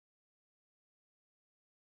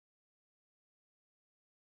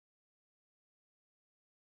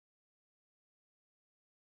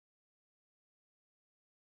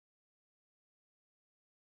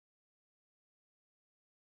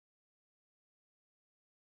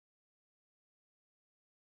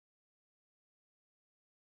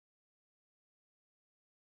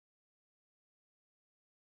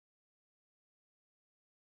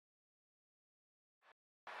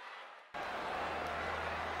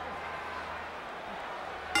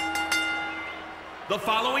The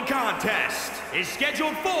following contest is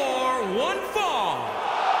scheduled for one fall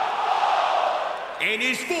and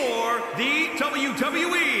is for the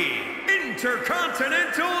WWE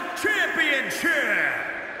Intercontinental Championship.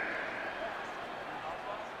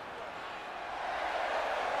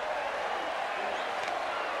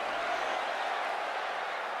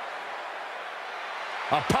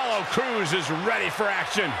 Apollo Crews is ready for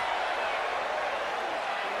action.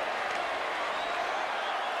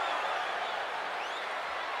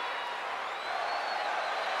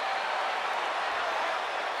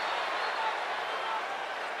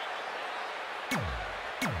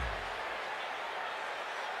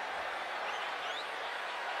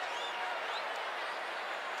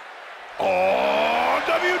 Oh,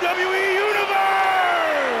 WWE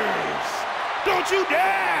Universe! Don't you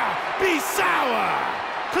dare be sour!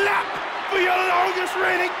 Clap for your longest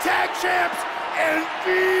reigning tag champs and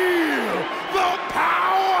feel the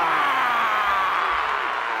power!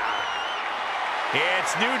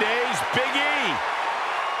 It's New Day's Big E.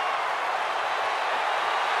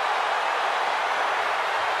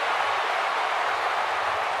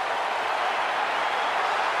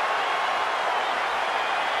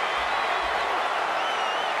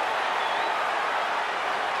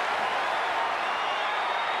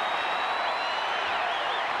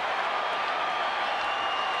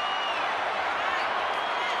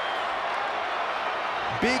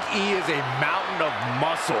 Big E is a mountain of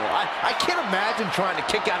muscle. I can't imagine trying to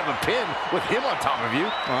kick out of a pin with him on top of you.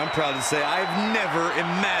 Well, I'm proud to say I've never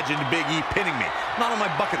imagined Big E pinning me. Not on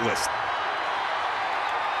my bucket list.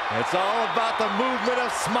 It's all about the movement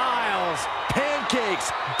of smiles,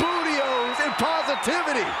 pancakes, bootios, and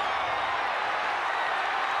positivity.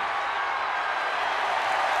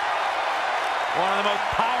 One of the most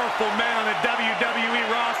powerful men on the WWE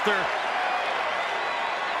roster.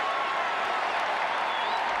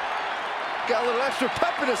 Got a little extra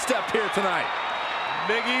pep in his step here tonight.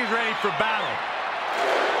 Big E's ready for battle.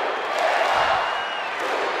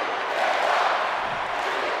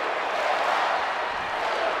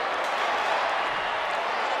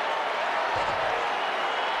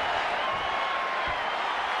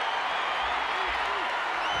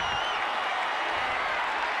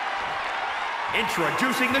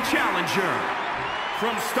 Introducing the challenger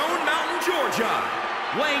from Stone Mountain, Georgia,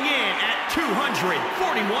 weighing in at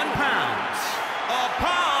 241 pounds,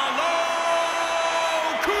 Apollo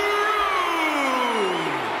Crews.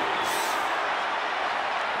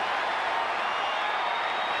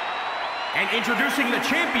 And introducing the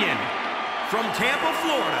champion from Tampa,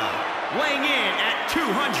 Florida, weighing in at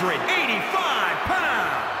 285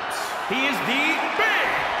 pounds, he is the Big E.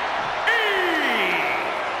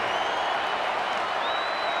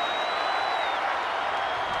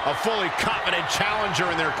 A fully confident challenger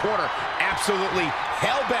in their corner, absolutely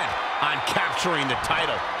hell-bent on capturing the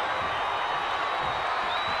title.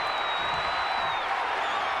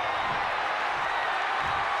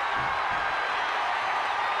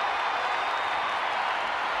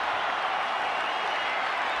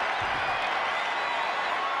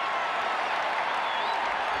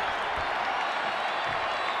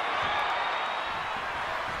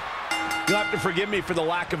 You'll have to forgive me for the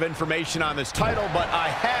lack of information on this title, but I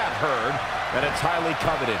have heard that it's highly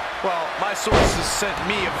coveted. Well, my sources sent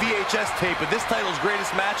me a VHS tape of this title's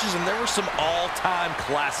greatest matches, and there were some all-time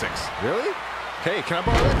classics. Really? Hey, can I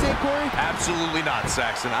borrow that tape, Corey? Absolutely not,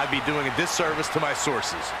 Saxon. I'd be doing a disservice to my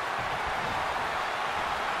sources.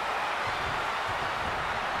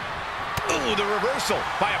 Ooh, the reversal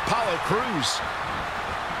by Apollo Crews.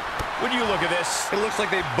 When you look at this, It looks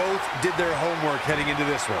like they both did their homework heading into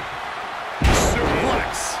this one.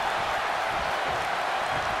 suplex.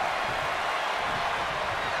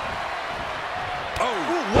 Oh,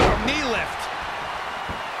 what a knee lift.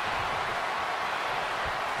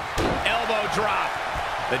 Elbow drop.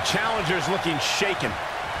 The challenger's looking shaken.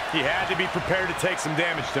 He had to be prepared to take some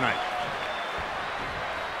damage tonight.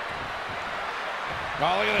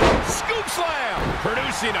 Oh, look at this. Scoop slam.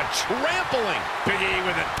 Producing a trampling. Big E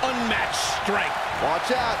with an unmatched strength. Watch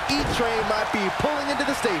out, E-Train might be pulling into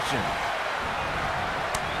the station.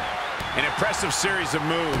 An impressive series of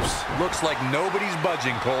moves. Looks like nobody's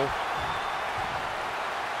budging, Cole.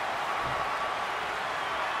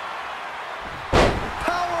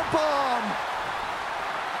 Powerbomb!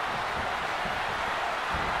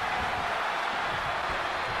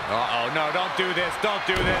 Uh-oh, no, don't do this. Don't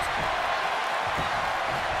do this.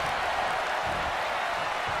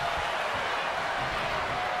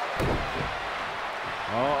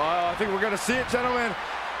 I think we're going to see it, gentlemen.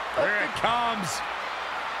 Here it comes.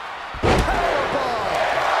 Powerbomb!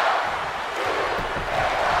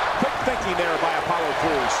 Quick thinking there by Apollo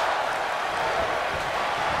Crews.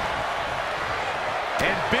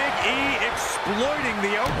 E exploiting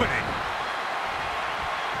the opening.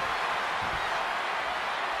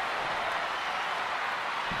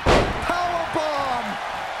 Powerbomb!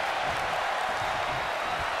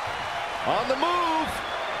 On the move!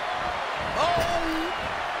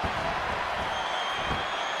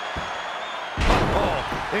 Oh,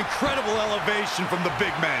 incredible elevation from the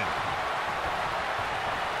big man.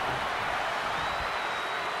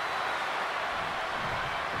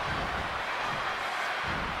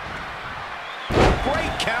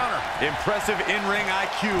 Great counter. Impressive in-ring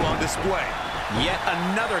IQ on display. Yet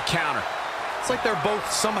another counter. It's like they're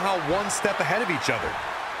both somehow one step ahead of each other.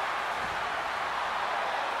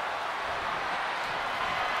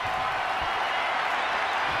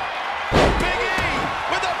 Big E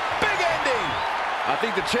with a big ending. I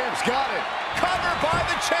think the champ's got it. Cover by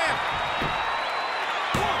the champ.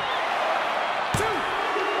 1, 2,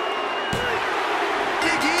 3.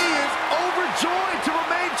 Big E is overjoyed to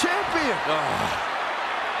remain champion.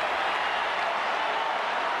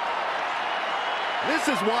 This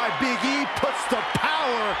is why Big E puts the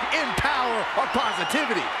power in power of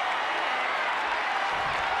positivity.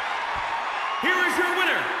 Here is your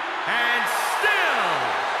winner, and still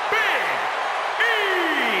Big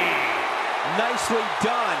E! Nicely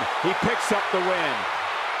done. He picks up the win.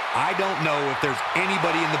 I don't know if there's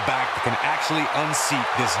anybody in the back that can actually unseat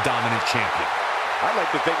this dominant champion. I'd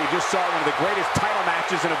like to think we just saw one of the greatest title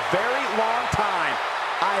matches in a very long time.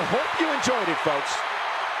 I hope you enjoyed it, folks.